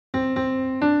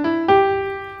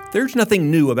There's nothing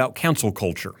new about cancel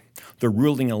culture. The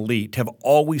ruling elite have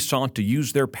always sought to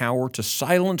use their power to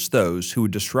silence those who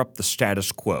would disrupt the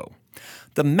status quo.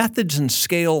 The methods and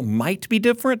scale might be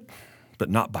different, but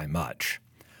not by much.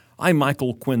 I'm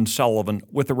Michael Quinn Sullivan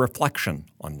with a reflection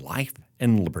on life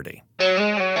and liberty.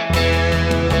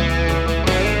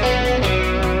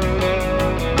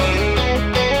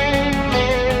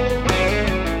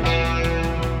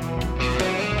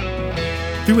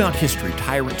 Throughout history,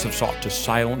 tyrants have sought to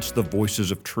silence the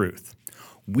voices of truth.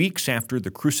 Weeks after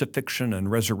the crucifixion and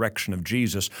resurrection of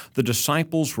Jesus, the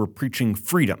disciples were preaching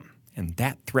freedom, and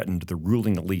that threatened the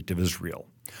ruling elite of Israel.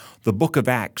 The book of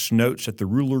Acts notes that the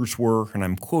rulers were, and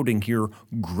I'm quoting here,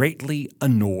 greatly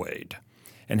annoyed,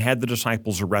 and had the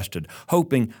disciples arrested,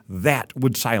 hoping that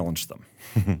would silence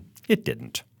them. It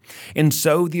didn't. And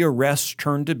so the arrests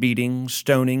turned to beatings,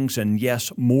 stonings, and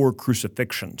yes, more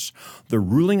crucifixions. The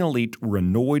ruling elite were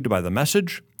annoyed by the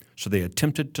message, so they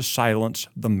attempted to silence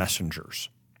the messengers.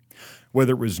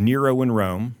 Whether it was Nero in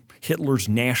Rome, Hitler's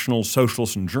National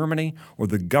Socialists in Germany, or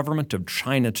the government of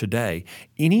China today,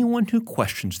 anyone who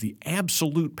questions the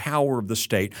absolute power of the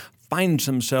state finds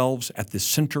themselves at the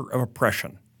center of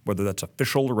oppression, whether that's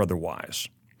official or otherwise.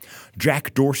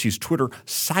 Jack Dorsey's Twitter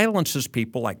silences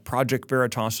people like Project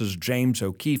Veritas's James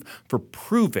O'Keefe for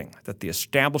proving that the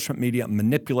establishment media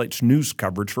manipulates news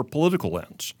coverage for political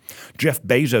ends. Jeff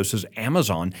Bezos's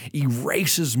Amazon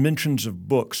erases mentions of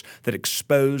books that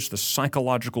expose the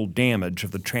psychological damage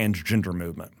of the transgender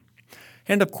movement.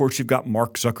 And of course, you've got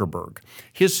Mark Zuckerberg.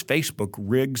 His Facebook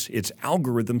rigs its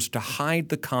algorithms to hide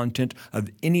the content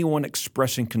of anyone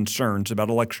expressing concerns about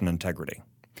election integrity.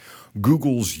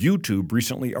 Google's YouTube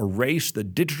recently erased the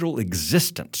digital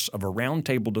existence of a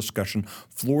roundtable discussion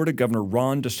Florida Governor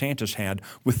Ron DeSantis had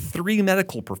with 3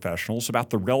 medical professionals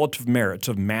about the relative merits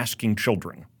of masking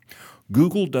children.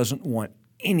 Google doesn't want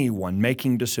anyone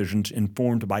making decisions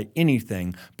informed by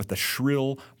anything but the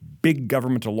shrill, big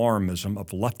government alarmism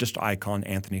of leftist icon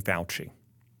Anthony Fauci.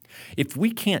 If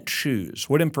we can't choose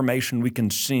what information we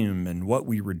consume and what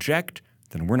we reject,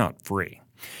 then we're not free.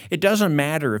 It doesn't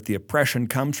matter if the oppression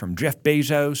comes from Jeff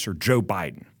Bezos or Joe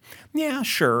Biden. Yeah,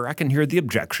 sure, I can hear the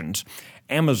objections.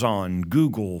 Amazon,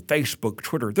 Google, Facebook,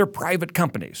 Twitter, they're private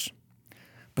companies.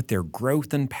 But their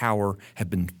growth and power have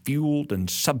been fueled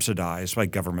and subsidized by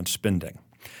government spending.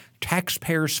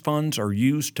 Taxpayers' funds are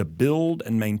used to build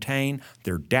and maintain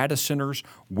their data centers,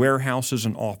 warehouses,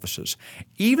 and offices.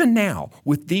 Even now,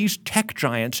 with these tech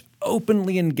giants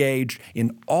openly engaged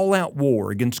in all-out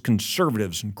war against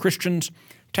conservatives and Christians,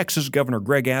 Texas Governor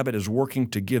Greg Abbott is working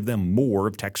to give them more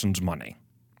of Texans' money.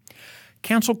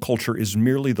 Cancel culture is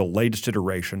merely the latest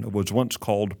iteration of what was once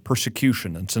called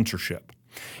persecution and censorship.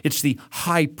 It's the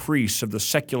high priests of the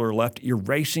secular left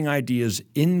erasing ideas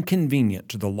inconvenient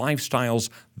to the lifestyles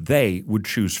they would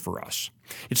choose for us.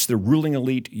 It's the ruling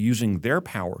elite using their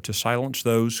power to silence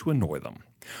those who annoy them.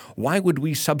 Why would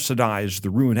we subsidize the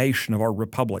ruination of our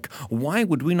republic? Why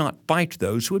would we not fight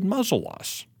those who would muzzle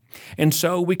us? And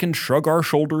so we can shrug our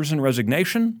shoulders in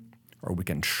resignation, or we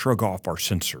can shrug off our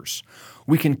censors.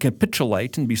 We can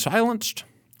capitulate and be silenced,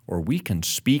 or we can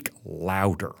speak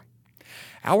louder.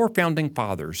 Our founding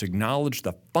fathers acknowledged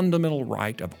the fundamental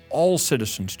right of all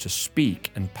citizens to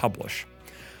speak and publish.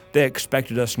 They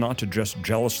expected us not to just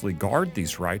jealously guard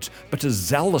these rights, but to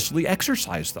zealously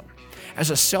exercise them.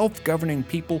 As a self-governing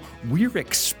people, we're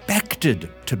expected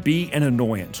to be an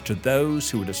annoyance to those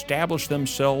who would establish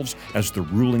themselves as the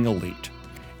ruling elite.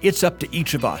 It's up to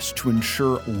each of us to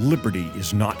ensure liberty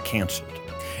is not canceled.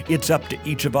 It's up to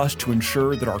each of us to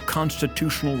ensure that our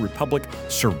constitutional republic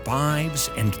survives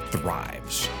and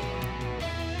thrives.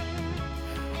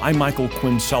 I'm Michael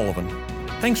Quinn Sullivan.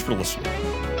 Thanks for listening.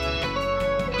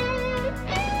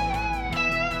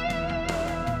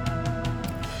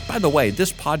 By the way,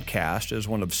 this podcast is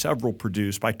one of several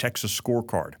produced by Texas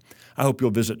Scorecard. I hope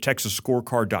you'll visit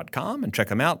texasscorecard.com and check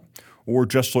them out, or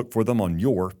just look for them on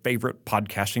your favorite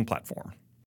podcasting platform.